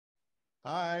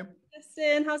Hi.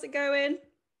 Destin, how's it going?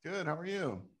 Good. How are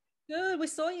you? Good. We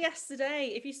saw you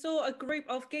yesterday. If you saw a group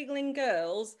of giggling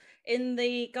girls in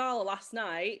the gala last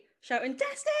night shouting,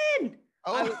 Destin!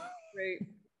 I was Oh, in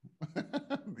the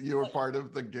group. you were part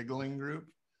of the giggling group.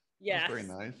 That's very Yes.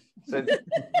 nice. So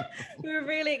We were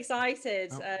really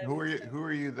excited. Who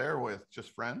are you there with?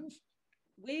 Just friends?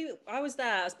 I was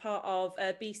there as part of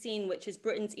besea.n, which is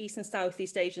Britain's East and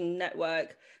Southeast Asian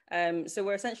network. So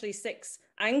we're essentially six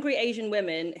angry Asian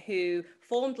women who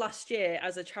formed last year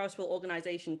as a charitable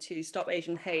organisation to stop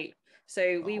Asian hate.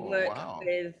 So we Oh, work wow.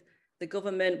 with the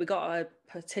government. We got a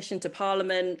petition to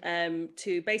Parliament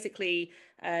to basically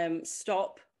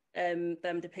stop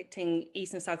them depicting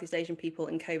East and Southeast Asian people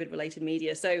in COVID-related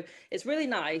media. So it's really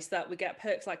nice that we get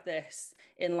perks like this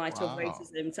in light of Wow.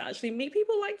 racism to actually meet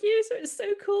people like you. So it's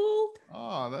so cool.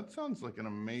 Oh, that sounds like an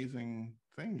amazing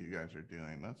thing you guys are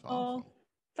doing. That's Oh, awesome.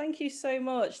 thank you so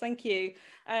much. Thank you.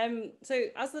 So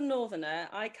as the Northerner,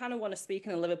 I kind of want to speak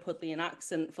in a Liverpudlian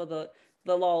accent for the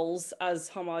lols as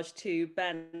homage to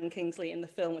Ben Kingsley in the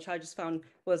film, which I just found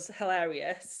was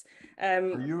hilarious. Are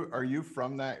Um, you are you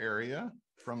from that area?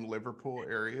 From Liverpool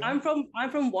area? I'm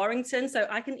from Warrington, so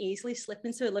I can easily slip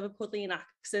into a Liverpudlian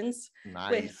accent,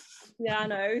 which Nice. yeah, I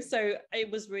know. So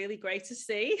it was really great to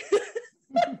see.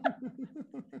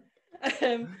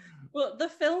 um, but the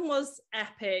film was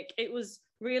epic. It was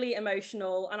really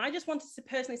emotional. And I just wanted to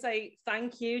personally say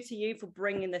thank you to you for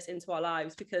bringing this into our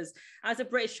lives, because as a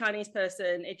British Chinese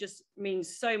person, it just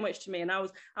means so much to me. And I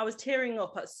was tearing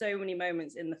up at so many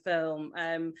moments in the film.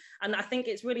 And I think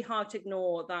it's really hard to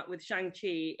ignore that with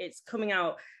Shang-Chi, it's coming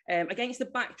out against the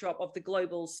backdrop of the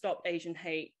global Stop Asian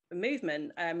Hate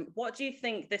movement. What do you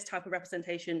think this type of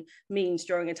representation means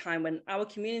during a time when our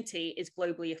community is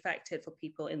globally affected for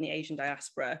people in the Asian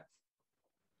diaspora?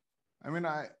 I mean,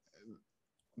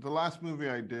 the last movie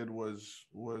I did was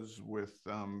with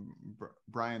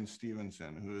Brian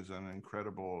Stevenson, who is an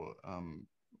incredible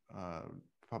uh,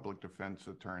 public defense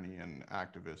attorney and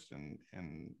activist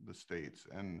in the States.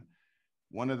 And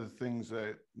one of the things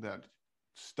that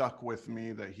stuck with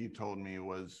me that he told me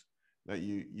was that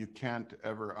you can't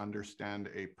ever understand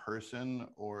a person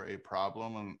or a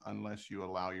problem unless you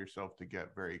allow yourself to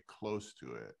get very close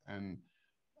to it. And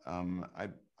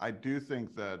I do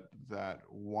think that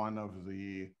one of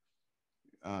the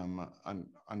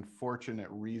unfortunate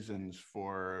reasons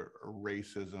for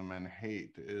racism and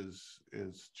hate is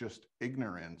just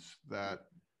ignorance. That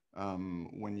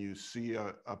when you see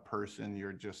a person,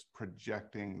 you're just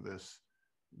projecting this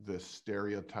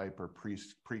stereotype or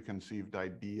preconceived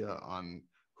idea on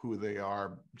who they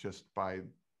are just by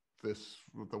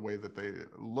the way that they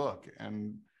look.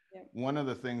 And Yeah. one of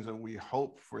the things that we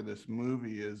hope for this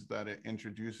movie is that it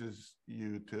introduces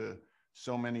you to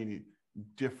so many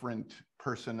different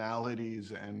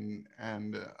personalities and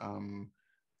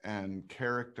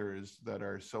characters that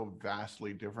are so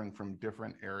vastly different from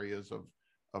different areas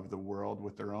of the world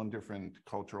with their own different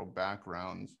cultural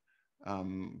backgrounds,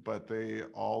 but they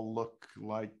all look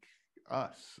like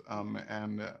us.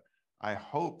 And I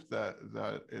hope that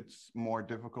it's more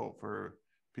difficult for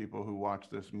people who watch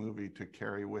this movie to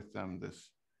carry with them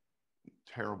this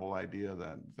terrible idea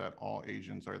that all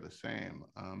Asians are the same.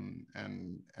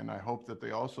 And I hope that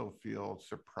they also feel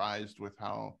surprised with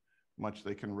how much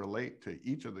they can relate to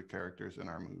each of the characters in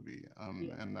our movie,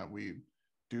 Yeah. and that we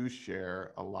do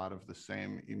share a lot of the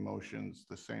same emotions,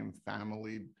 the same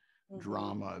family Mhm.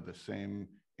 drama, the same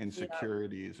Yeah.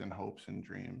 insecurities and hopes and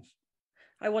dreams.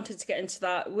 I wanted to get into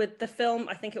that. With the film,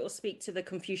 I think it will speak to the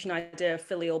Confucian idea of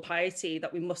filial piety,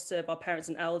 that we must serve our parents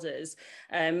and elders.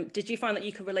 Did you find that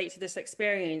you could relate to this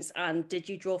experience? And did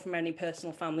you draw from any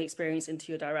personal family experience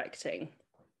into your directing?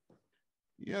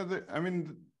 Yeah, I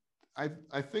mean,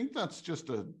 I think that's just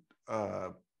a,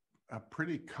 a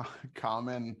pretty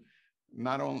common,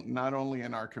 not only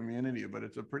in our community, but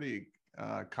it's a pretty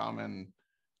common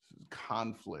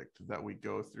conflict that we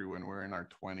go through when we're in our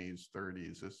 20s,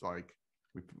 30s. It's like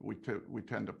we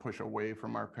tend to push away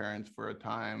from our parents for a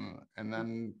time, and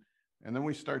then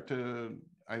we start to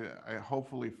I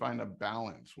hopefully find a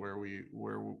balance where we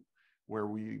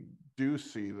do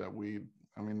see that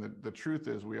I mean, the truth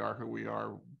is we are who we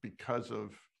are because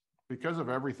of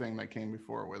everything that came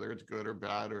before, whether it's good or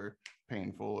bad or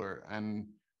painful, and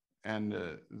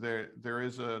there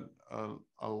is a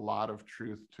lot of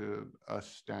truth to us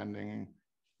standing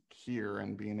here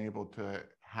and being able to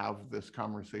have this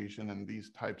conversation and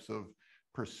these types of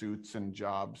pursuits and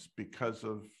jobs because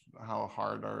of how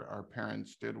hard our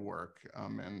parents did work,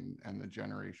 and the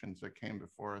generations that came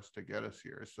before us to get us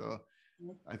here. So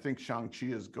I think Shang-Chi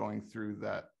is going through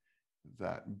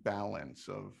that balance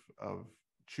of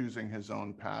choosing his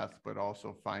own path, but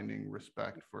also finding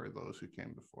respect for those who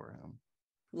came before him.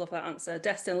 Love that answer.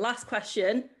 Destin, last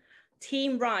question.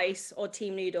 Team rice or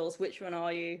team noodles? Which one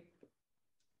are you?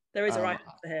 There is a right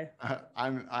answer here.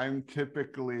 I'm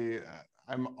typically,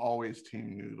 I'm always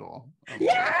team noodle.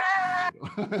 Yeah!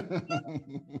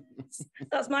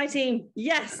 That's my team.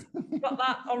 Yes, got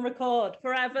that on record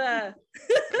forever.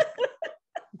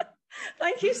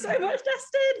 Thank you so much,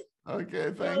 Destin.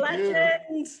 Okay, You're a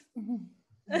legend.